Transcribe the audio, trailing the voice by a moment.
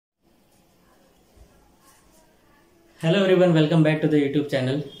Hello everyone, welcome back to the YouTube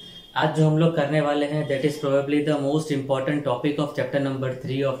channel. आज जो हम लोग करने वाले हैं that is probably the most important topic of chapter number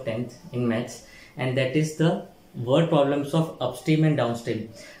 3 of 10th in maths and that is the word problems of upstream and downstream.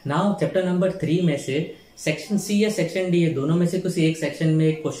 Now chapter number 3 में से section C या सेक्शन डी, दोनों में से किसी एक section में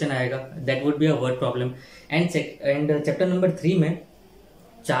एक क्वेश्चन आएगा that would be a word problem. And chapter number 3 में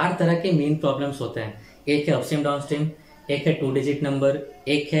 4 तरह के मेन प्रॉब्लम्स होते हैं। एक है अपस्ट्रीम डाउनस्ट्रीम, एक है 2 डिजिट नंबर,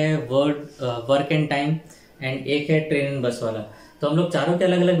 एक है वर्क एंड टाइम एंड एक है ट्रेन एंड बस वाला। तो हम लोग चारों के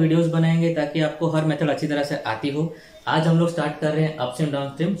अलग अलग वीडियोस बनाएंगे ताकि आपको हर मेथड अच्छी तरह से आती हो। आज हम लोग स्टार्ट कर रहे हैं upstream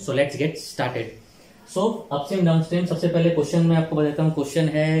downstream, so let's get started. So upstream downstream, सबसे पहले क्वेश्चन में आपको बताता हूँ। क्वेश्चन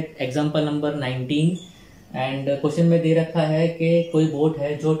है एग्जांपल नंबर 19 एंड क्वेश्चन में दे रखा है कि कोई बोट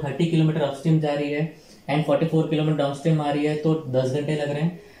है जो 30 किलोमीटर अपस्ट्रीम जा रही है एंड 44 किलोमीटर डाउनस्ट्रीम आ रही है, तो 10 घंटे लग रहे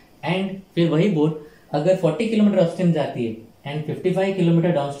हैं। एंड फिर वही बोट अगर 40 किलोमीटर अपस्ट्रीम जाती है एंड 55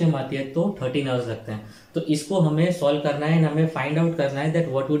 किलोमीटर डाउनस्ट्रीम आती है तो 13 आवर्स लगते हैं। तो इसको हमें सॉल्व करना है, हमें फाइंड आउट करना है that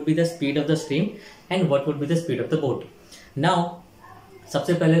what would be the speed of the stream and what would be the speed of the boat. Now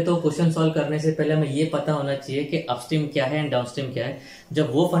सबसे पहले तो क्वेश्चन सॉल्व करने से पहले हमें ये पता होना चाहिए कि अपस्ट्रीम क्या है एंड डाउनस्ट्रीम क्या है।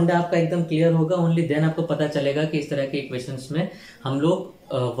 जब वो फंडा आपका एकदम क्लियर होगा ओनली देन आपको पता चलेगा कि इस तरह के इक्वेशंस में हम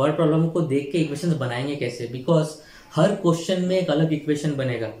लोग वर्ड प्रॉब्लम को देख के इक्वेशंस बनाएंगे कैसे। बिकॉज हर क्वेश्चन में एक अलग इक्वेशन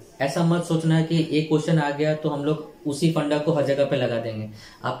बनेगा। ऐसा मत सोचना कि एक क्वेश्चन आ गया तो हम लोग उसी फंडा को हर जगह पे लगा देंगे।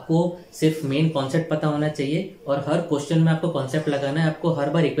 आपको सिर्फ मेन कॉन्सेप्ट पता होना चाहिए और हर क्वेश्चन में आपको कॉन्सेप्ट लगाना है, आपको हर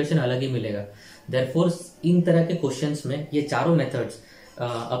बार इक्वेशन अलग ही मिलेगा। देयरफॉर इन तरह के क्वेश्चंस में ये चारों methods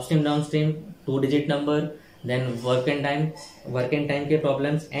upstream downstream, 2 digit number, then work and time के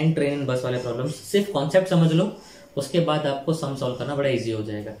प्रॉब्लम्स एंड ट्रेन एंड बस वाले प्रॉब्लम्स, सिर्फ कॉन्सेप्ट समझ लो, उसके बाद आपको सम सॉल्व करना बड़ा इजी हो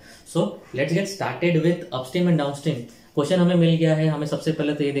जाएगा। So let's get started with upstream and downstream. Question हमें मिल गया है, हमें सबसे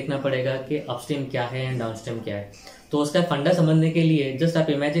पहले तो ये देखना पड़ेगा कि अपस्ट्रीम क्या है एंड डाउनस्ट्रीम क्या है। तो उसका फंडा समझने के लिए जस्ट आप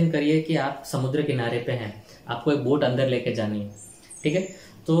इमेजिन करिए कि आप समुद्र किनारे पे हैं, आपको एक बोट अंदर लेके जानी है, ठीक है।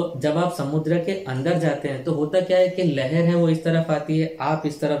 तो जब आप समुद्र के अंदर जाते हैं तो होता क्या है कि लहर है वो इस तरफ आती है, आप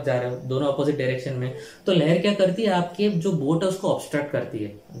इस तरफ जा रहे हो, दोनों अपोजिट डायरेक्शन में। तो लहर क्या करती है, आपके जो बोट है उसको ऑब्स्ट्रक्ट करती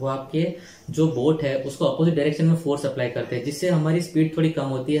है, वो आपके जो बोट है उसको अपोजिट डायरेक्शन में फोर्स अप्लाई करते हैं, जिससे हमारी स्पीड थोड़ी कम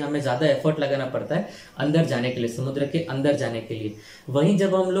होती है, हमें ज्यादा एफर्ट लगाना पड़ता है अंदर जाने के लिए, समुद्र के अंदर जाने के लिए। वहीं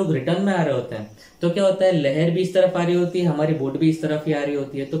जब हम लोग रिटर्न में आ रहे होते हैं तो क्या होता है, लहर भी इस तरफ आ रही होती है, हमारी बोट भी इस तरफ ही आ रही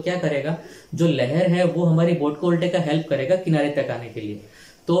होती है। तो क्या करेगा, जो लहर है वो हमारी बोट को उल्टे का हेल्प करेगा किनारे तक आने के लिए।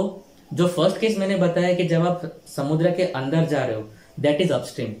 तो जो फर्स्ट केस मैंने बताया कि जब आप समुद्र के अंदर जा रहे हो that is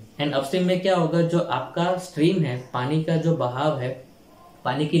upstream. And upstream में क्या होगा, जो आपका स्ट्रीम है, पानी का जो बहाव है,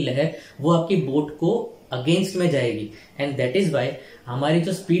 पानी की लहर, वो आपकी बोट को अगेंस्ट में जाएगी एंड दैट इज वाई हमारी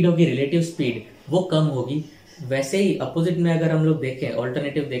जो स्पीड होगी, रिलेटिव स्पीड, वो कम होगी। वैसे ही अपोजिट में अगर हम लोग देखें,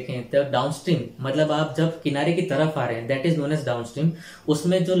 ऑल्टरनेटिव देखें, तो डाउनस्ट्रीम मतलब आप जब किनारे की तरफ आ रहे हैं that is known as downstream.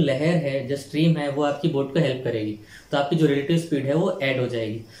 उसमें जो लहर है, जो स्ट्रीम है, वो आपकी बोट को हेल्प करेगी, तो आपकी जो रिलेटिव स्पीड है वो ऐड हो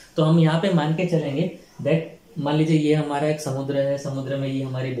जाएगी। तो हम यहाँ पे मान के चलेंगे दैट, मान लीजिए ये हमारा एक समुद्र है, समुद्र में ये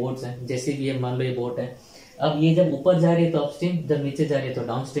हमारी बोट्स हैं, जैसे भी ये मान लो ये बोट है। अब ये जब ऊपर जा रही है तो अपस्ट्रीम, जब नीचे जा रही है तो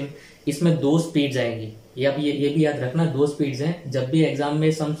डाउनस्ट्रीम। इसमें 2 स्पीड्स आएंगी, अब ये भी याद रखना 2 स्पीड्स हैं। जब भी एग्जाम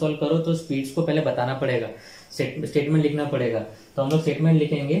में सम सॉल्व करो तो स्पीड्स को पहले बताना पड़ेगा, स्टेटमेंट लिखना पड़ेगा। तो हम लोग स्टेटमेंट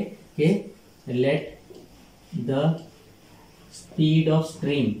लिखेंगे कि let the speed of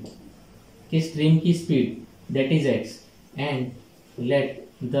stream, कि स्ट्रीम की speed that is x and let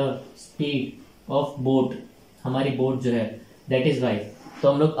the speed of boat, हमारी बोट जो है दैट इज y। तो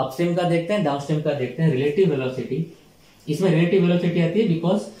हम लोग अपस्ट्रीम का देखते हैं, डाउनस्ट्रीम का देखते हैं। रिलेटिव वेलोसिटी, इसमें रिलेटिव वेलोसिटी आती है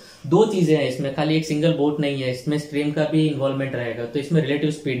बिकॉज 2 चीजें हैं इसमें, खाली एक सिंगल बोट नहीं है, इसमें स्ट्रीम का भी इन्वॉल्वमेंट रहेगा, तो इसमें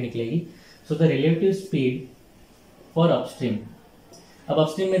रिलेटिव स्पीड निकलेगी। So the relative speed for upstream. अब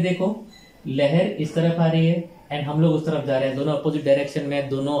अपस्ट्रीम में देखो लहर इस तरफ आ रही है एंड हम लोग उस तरफ जा रहे हैं, दोनों अपोजिट डायरेक्शन में,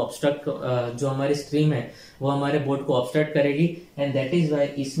 दोनों ऑब्स्ट्रक्ट, जो हमारी स्ट्रीम है वो हमारे बोट को ऑब्स्ट्रक्ट करेगी एंड दैट इज वाई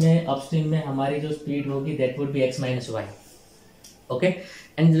इसमें अपस्ट्रीम में हमारी जो स्पीड होगी that would be x minus Y. Okay.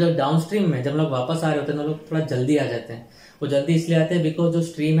 And जो डाउनस्ट्रीम में जब लोग वापस आ रहे होते हैं तो लोग थोड़ा जल्दी आ जाते हैं। वो जल्दी इसलिए आते हैं बिकॉज जो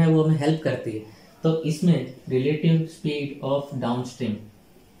स्ट्रीम है वो हमें हेल्प करती है। तो इसमें relative speed of downstream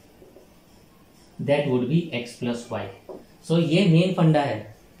that would be x plus Y. सो ये मेन फंडा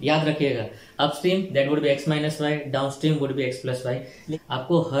है, याद रखिएगा। Upstream that would be x minus Y, downstream would be x plus Y.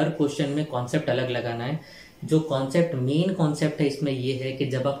 आपको हर क्वेश्चन में कॉन्सेप्ट अलग लगाना है। जो कॉन्सेप्ट, मेन कॉन्सेप्ट है इसमें ये है कि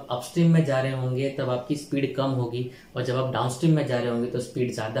जब आप अपस्ट्रीम में जा रहे होंगे तब आपकी स्पीड कम होगी और जब आप डाउनस्ट्रीम में जा रहे होंगे तो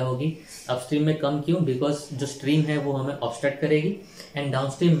स्पीड ज्यादा होगी। अपस्ट्रीम में कम क्यों, बिकॉज जो स्ट्रीम है वो हमें ऑब्स्ट्रक्ट करेगी एंड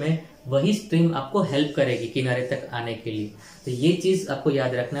डाउनस्ट्रीम में वही स्ट्रीम आपको हेल्प करेगी किनारे तक आने के लिए। तो ये चीज आपको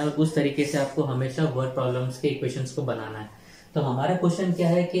याद रखना है और उस तरीके से आपको हमेशा वर्ड प्रॉब्लम्स के इक्वेशंस को बनाना है। तो हमारा क्वेश्चन क्या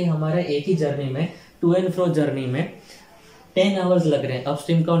है कि हमारा एक ही जर्नी में, टू एंड फ्रो जर्नी में 10 आवर्स लग रहे हैं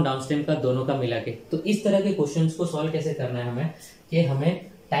अपस्ट्रीम का और डाउनस्ट्रीम का दोनों का मिला के। तो इस तरह के क्वेश्चंस को सॉल्व कैसे करना है हमें, कि हमें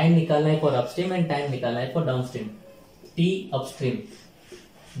टाइम निकालना है फॉर अपस्ट्रीम एंड टाइम निकालना है for downstream. T upstream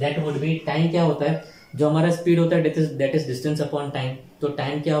that would be, time क्या होता है, जो हमारा स्पीड होता है that is distance upon time. तो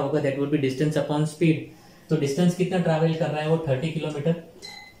टाइम क्या होगा, that would be distance upon speed. तो डिस्टेंस कितना ट्रैवल कर रहा है, वो 30 किलोमीटर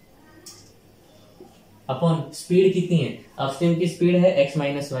अपॉन स्पीड कितनी है, अपस्ट्रीम की स्पीड है x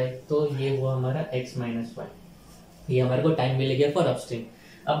माइनस वाई, तो ये हुआ हमारा x माइनस वाई, ये हमारे को टाइम मिल गया फॉर अपस्ट्रीम।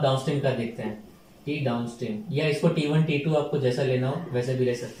 अब डाउनस्ट्रीम का देखते हैं, टी डाउनस्ट्रीम, या इसको T1 T2 आपको जैसा लेना हो वैसे भी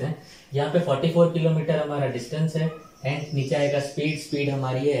ले सकते हैं। यहाँ पे 44 किलोमीटर हमारा डिस्टेंस है एंड नीचे आएगा स्पीड, स्पीड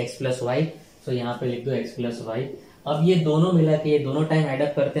हमारी है x प्लस वाई, तो यहाँ पे लिख दो x प्लस वाई। अब ये दोनों मिला के, ये दोनों टाइम एड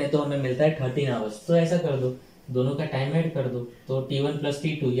अप करते हैं तो हमें मिलता है 13 आवर्स। तो ऐसा कर दो, दोनों का टाइम ऐड कर दो, तो T1 प्लस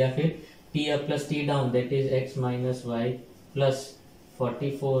T2 या फिर T up plus T down that is x minus Y plus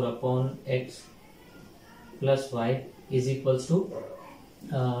 44 upon x plus Y is equals to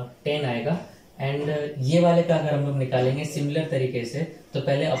 10 आएगा। एंड ये वाले का अगर हम लोग निकालेंगे सिमिलर तरीके से, तो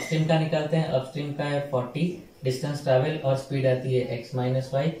पहले अपस्ट्रीम का निकालते हैं। अपस्ट्रीम का है 40 डिस्टेंस ट्रैवल और स्पीड आती है x minus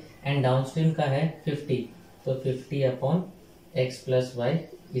Y, and downstream का है 50, तो 50 upon x plus Y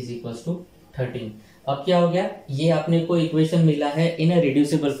is equals to 13। अब क्या हो गया, ये आपने को इक्वेशन मिला है इन अ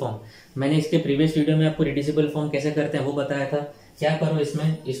रिड्यूसिबल फॉर्म। मैंने इसके प्रीवियस वीडियो में आपको रिड्यूसिबल फॉर्म कैसे करते हैं वो बताया था। क्या करो,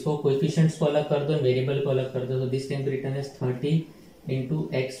 इसमें इसको कोएफिशिएंट्स को अलग कर दो, वेरिएबल को अलग कर दो, तो this can be written as 30 into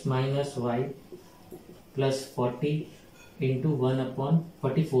x minus Y plus 40 into 1 upon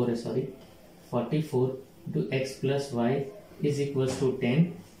 44 है, sorry 44 into x plus Y is equals to 10,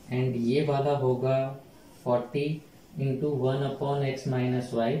 and ये वाला होगा 40 into 1 upon x minus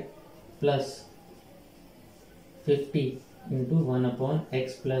Y plus 50 into 1 upon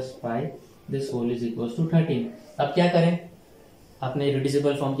x plus Y, this whole is equals to 13। अब क्या करें, आपने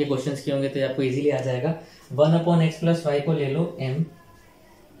reducible form के questions किए होंगे तो आपको इजीली आ जाएगा। 1 अपॉन एक्स प्लस वाई को ले लो m,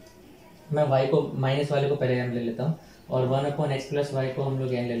 मैं y को माइनस वाले को पहले m ले लेता हूँ, और 1 अपॉन एक्स प्लस वाई को हम लोग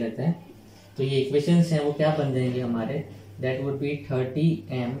n ले लेते हैं। तो ये इक्वेशंस हैं वो क्या बन जाएंगे हमारे, that would be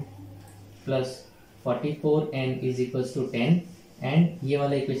 30m plus 44n is equals to 10, and ये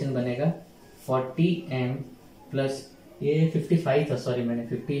वाला इक्वेशन बनेगा 40m प्लस, ये 55 था, सॉरी मैंने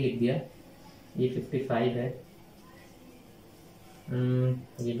 50 लिख दिया, ये 55 है,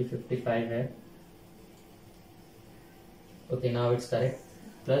 ये भी 55 है, okay now it's correct,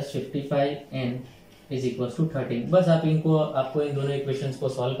 plus 55n is equals to 13। बस आपको इन दोनों इक्वेशंस को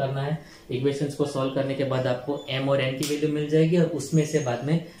सॉल्व करना है। इक्वेशंस को सॉल्व करने के बाद आपको m और n की वैल्यू मिल जाएगी, और उसमें से बाद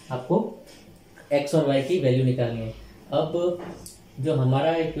में आपको x और y की वैल्यू निकालनी है। अब जो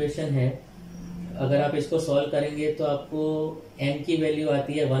हमारा इक्वेशन है, अगर आप इसको सॉल्व करेंगे तो आपको m की वैल्यू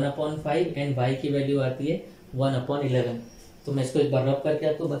आती है 1/5 एंड y की वैल्यू आती है 1/11। तो मैं इसको एक बार रब करके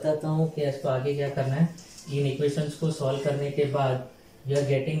आपको बताता हूँ कि इसको आगे क्या करना है। इन इक्वेशंस को सॉल्व करने के बाद you are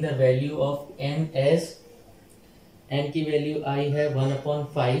getting the value of m as, n की वैल्यू आई है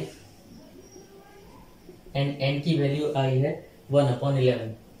 1/5 एंड n की वैल्यू आई है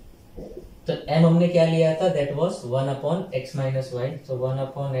 1/11। तो m हमने क्या लिया था, that was 1/x minus Y, so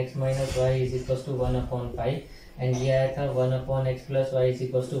 1/x minus Y is equal to 1/5, and ये आया था 1/x plus Y is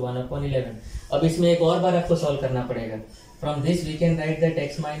equal to 1/11। अब इसमें एक और बार आपको सॉल्व करना पड़ेगा। From this we can write that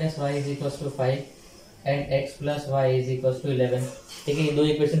x minus Y is equal to 5 and x plus Y is equal to 11। ठीक है, ये दो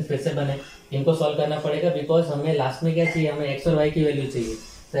इक्वेशन फिर से बने, इनको सॉल्व करना पड़ेगा, बिकॉज हमें लास्ट में क्या चाहिए, हमें x और y की वैल्यू चाहिए।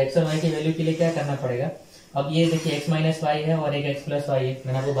 तो x और y की वैल्यू के लिए क्या करना पड़ेगा, अब ये देखिए x माइनस वाई है और एक x प्लस वाई है।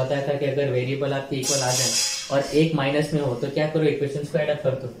 मैंने आपको बताया था कि अगर वेरिएबल आपके इक्वल आ जाए और एक माइनस में हो तो क्या करो, इक्वेशंस को ऐड अप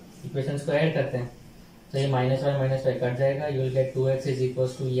कर दो। इक्वेशंस को ऐड करते हैं तो ये माइनस वाई कट जाएगा, you will get 2x is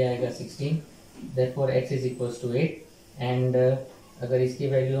equals to, ये आएगा 16, therefore x is equals to 8, and अगर इसकी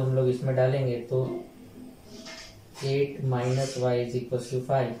वैल्यू हम लोग इसमें डालेंगे तो 8 minus Y is equals to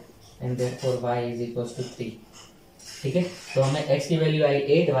 5 and therefore y is equals to 3। ठीक है, तो हमें x की वैल्यू आई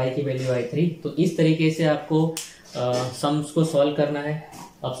 8, y की वैल्यू आई 3। तो इस तरीके से आपको सम्स को सॉल्व करना है,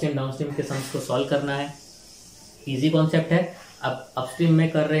 अपस्ट्रीम डाउनस्ट्रीम के सम्स को सॉल्व करना है। इजी कॉन्सेप्ट है। आप अपस्ट्रीम में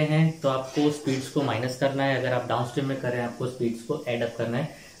कर रहे हैं तो आपको स्पीड्स को माइनस करना है, अगर आप डाउनस्ट्रीम में कर रहे हैं आपको स्पीड्स को एड अप करना है।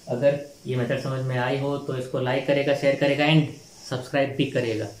 अगर ये मेथड समझ में आई हो तो इसको लाइक करेगा, शेयर करेगा एंड सब्सक्राइब भी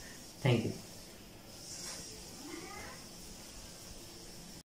करेगा। Thank you.